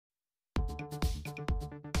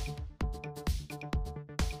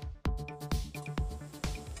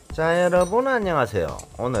자, 여러분 안녕하세요.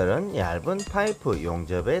 오늘은 얇은 파이프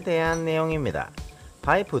용접에 대한 내용입니다.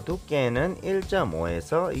 파이프 두께는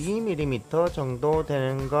 1.5에서 2mm 정도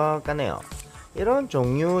되는 것 같네요. 이런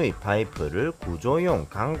종류의 파이프를 구조용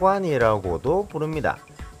강관이라고도 부릅니다.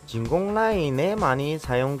 진공 라인에 많이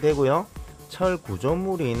사용되고요. 철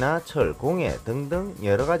구조물이나 철 공예 등등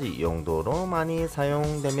여러가지 용도로 많이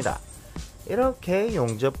사용됩니다. 이렇게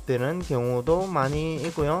용접되는 경우도 많이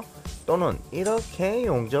있고요. 또는 이렇게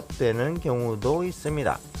용접되는 경우도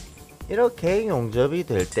있습니다. 이렇게 용접이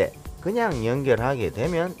될 때 그냥 연결하게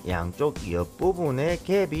되면 양쪽 옆부분에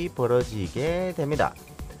갭이 벌어지게 됩니다.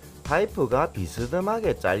 파이프가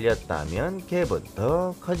비스듬하게 잘렸다면 갭은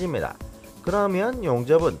더 커집니다. 그러면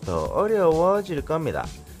용접은 더 어려워질 겁니다.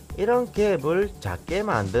 이런 갭을 작게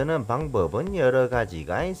만드는 방법은 여러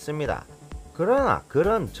가지가 있습니다. 그러나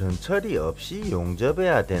그런 전처리 없이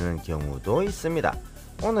용접해야 되는 경우도 있습니다.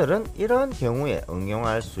 오늘은 이런 경우에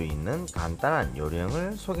응용할 수 있는 간단한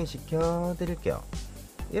요령을 소개시켜 드릴게요.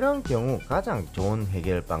 이런 경우 가장 좋은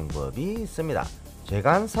해결 방법이 있습니다.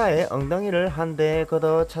 제관사에 엉덩이를 한 대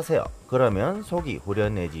걷어 차세요. 그러면 속이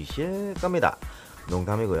후련해지실 겁니다.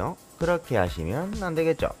 농담이고요. 그렇게 하시면 안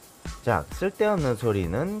되겠죠. 자, 쓸데없는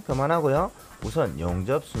소리는 그만하고요. 우선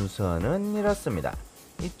용접 순서는 이렇습니다.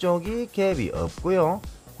 이쪽이 갭이 없고요.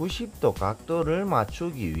 90도 각도를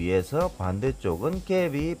맞추기 위해서 반대쪽은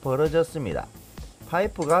갭이 벌어졌습니다.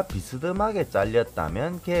 파이프가 비스듬하게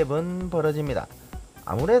잘렸다면 갭은 벌어집니다.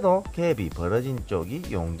 아무래도 갭이 벌어진 쪽이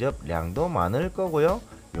용접량도 많을 거고요.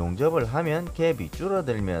 용접을 하면 갭이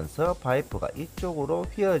줄어들면서 파이프가 이쪽으로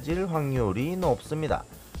휘어질 확률이 높습니다.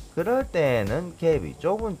 그럴 때에는 갭이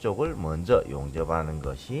좁은 쪽을 먼저 용접하는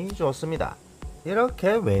것이 좋습니다.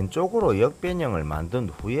 이렇게 왼쪽으로 역변형을 만든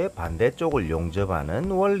후에 반대쪽을 용접하는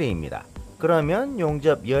원리입니다. 그러면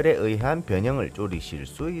용접열에 의한 변형을 줄이실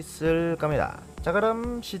수 있을 겁니다. 자,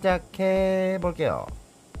 그럼 시작해 볼게요.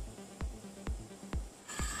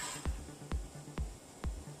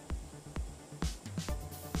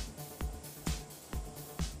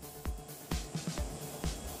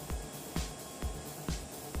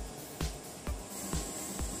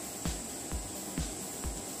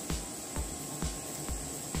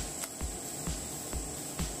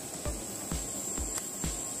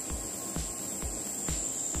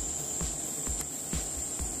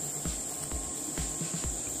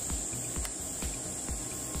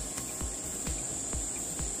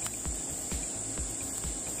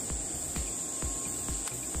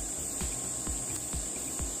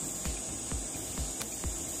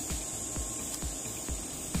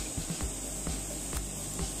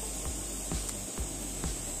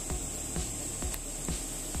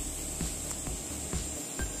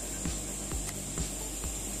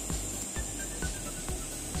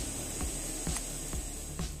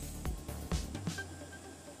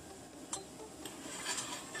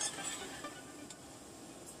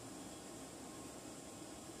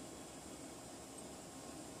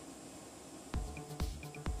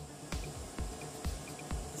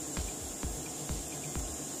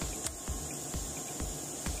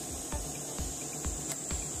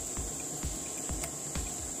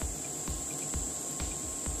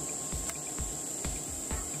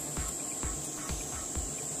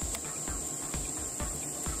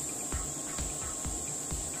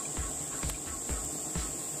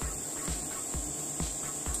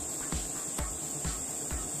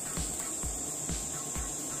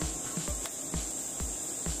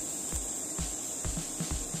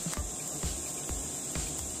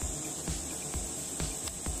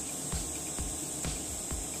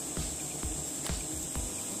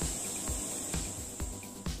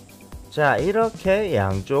 자, 이렇게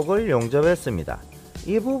양쪽을 용접했습니다.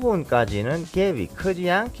 이 부분까지는 갭이 크지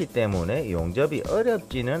않기 때문에 용접이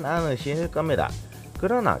어렵지는 않으실 겁니다.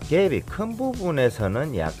 그러나 갭이 큰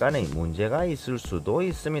부분에서는 약간의 문제가 있을 수도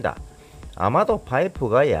있습니다. 아마도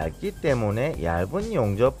파이프가 얇기 때문에 얇은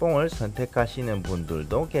용접봉을 선택하시는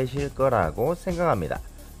분들도 계실 거라고 생각합니다.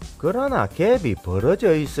 그러나 갭이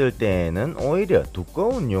벌어져 있을 때에는 오히려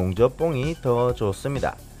두꺼운 용접봉이 더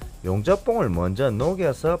좋습니다. 용접봉을 먼저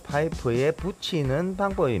녹여서 파이프에 붙이는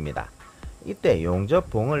방법입니다. 이때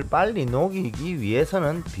용접봉을 빨리 녹이기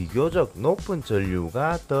위해서는 비교적 높은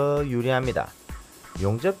전류가 더 유리합니다.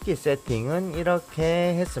 용접기 세팅은 이렇게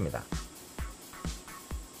했습니다.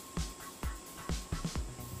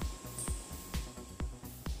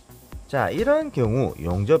 자, 이런 경우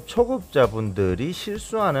용접 초급자분들이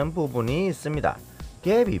실수하는 부분이 있습니다.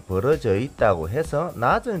 갭이 벌어져 있다고 해서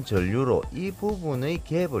낮은 전류로 이 부분의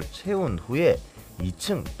갭을 채운 후에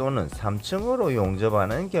 2층 또는 3층으로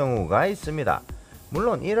용접하는 경우가 있습니다.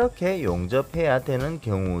 물론 이렇게 용접해야 되는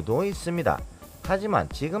경우도 있습니다. 하지만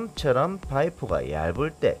지금처럼 파이프가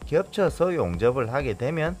얇을 때 겹쳐서 용접을 하게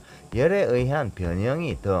되면 열에 의한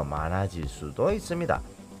변형이 더 많아질 수도 있습니다.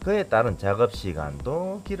 그에 따른 작업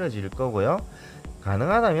시간도 길어질 거고요.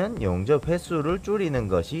 가능하다면 용접 횟수를 줄이는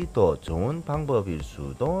것이 더 좋은 방법일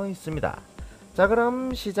수도 있습니다. 자,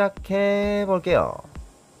 그럼 시작해 볼게요.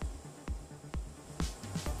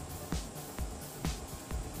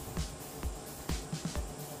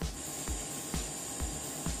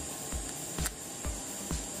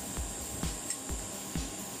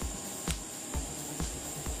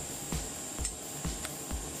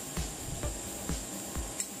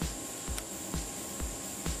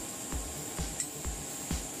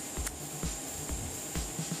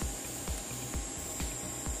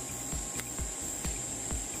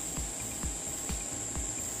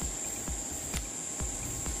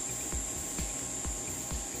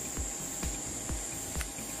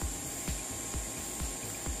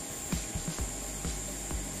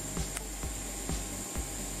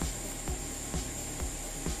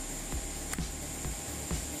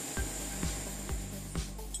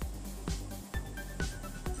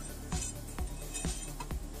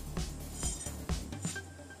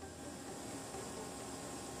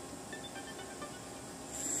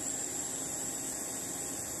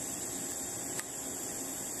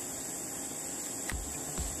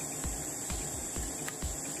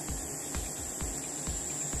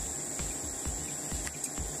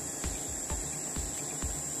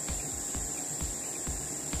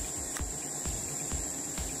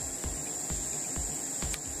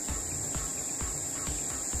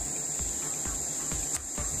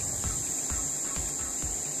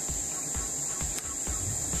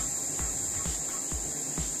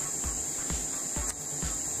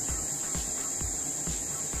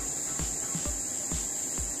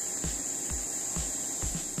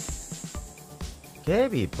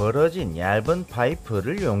 갭이 벌어진 얇은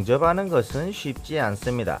파이프를 용접하는 것은 쉽지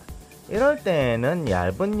않습니다. 이럴 때에는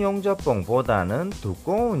얇은 용접봉보다는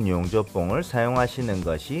두꺼운 용접봉을 사용하시는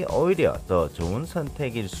것이 오히려 더 좋은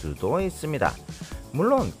선택일 수도 있습니다.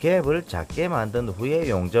 물론 갭을 작게 만든 후에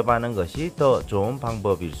용접하는 것이 더 좋은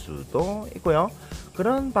방법일 수도 있고요.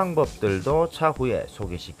 그런 방법들도 차후에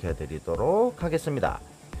소개시켜 드리도록 하겠습니다.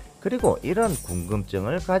 그리고 이런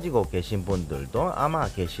궁금증을 가지고 계신 분들도 아마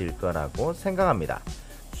계실 거라고 생각합니다.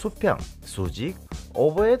 수평, 수직,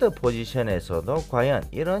 오버헤드 포지션에서도 과연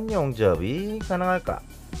이런 용접이 가능할까?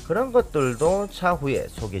 그런 것들도 차후에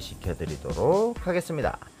소개시켜 드리도록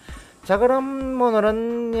하겠습니다. 자, 그럼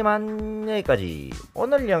오늘은 이만 여기까지.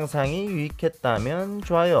 오늘 영상이 유익했다면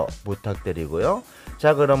좋아요 부탁드리고요.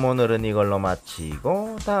 자, 그럼 오늘은 이걸로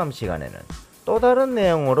마치고 다음 시간에는 또 다른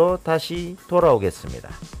내용으로 다시 돌아오겠습니다.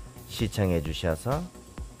 시청해 주셔서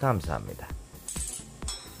감사합니다.